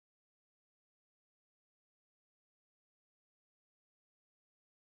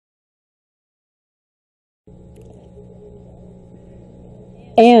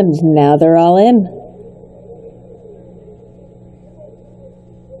And now they're all in.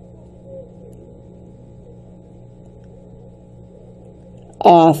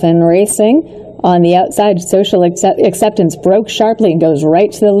 Off and racing. On the outside, Social Acceptance broke sharply and goes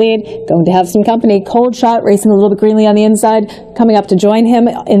right to the lead. Going to have some company. Cold Shot racing a little bit greenly on the inside. Coming up to join him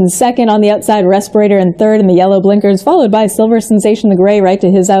in second on the outside. Respirator in third in the yellow blinkers, followed by Silver Sensation the gray right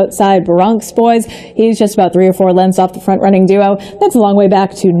to his outside. Bronx Boys, he's just about 3 or 4 lengths off the front-running duo. That's a long way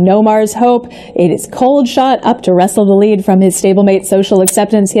back to Nomar's Hope. It is Cold Shot up to wrestle the lead from his stablemate Social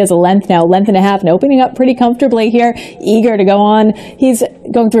Acceptance. He has a length now, length and a half, and opening up pretty comfortably here. Eager to go on. He's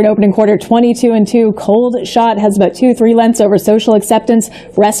going through an opening quarter 22 and 2. Cold Shot has about 2-3 lengths over Social Acceptance.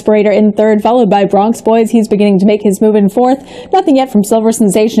 Respirator in third, followed by Bronx Boys. He's beginning to make his move in fourth. Nothing yet from Silver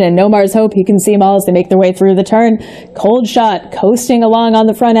Sensation and Nomar's Hope. You can see them all as they make their way through the turn. Cold Shot coasting along on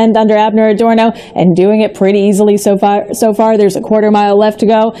the front end under Abner Adorno and doing it pretty easily so far. There's a quarter mile left to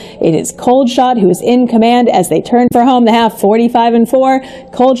go. It is Cold Shot who is in command as they turn for home the half, 45 and 4.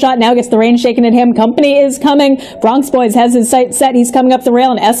 Cold Shot now gets the rein shaken at him. Company is coming. Bronx Boys has his sights set. He's coming up the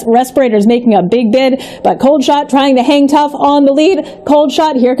rail, and Respirator's making a big bid, but Cold Shot trying to hang tough on the lead. Cold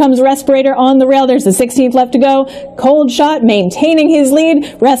Shot, here comes Respirator on the rail. There's the 16th left to go. Cold Shot maintaining his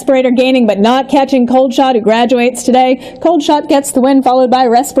lead. Respirator gaining but not catching Cold Shot, who graduates today. Cold Shot gets the win, followed by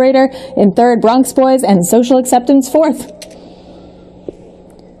Respirator in third, Bronx Boys, and Social Acceptance fourth.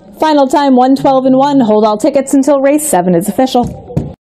 Final time 1:12 and 1. Hold all tickets until race 7 is official.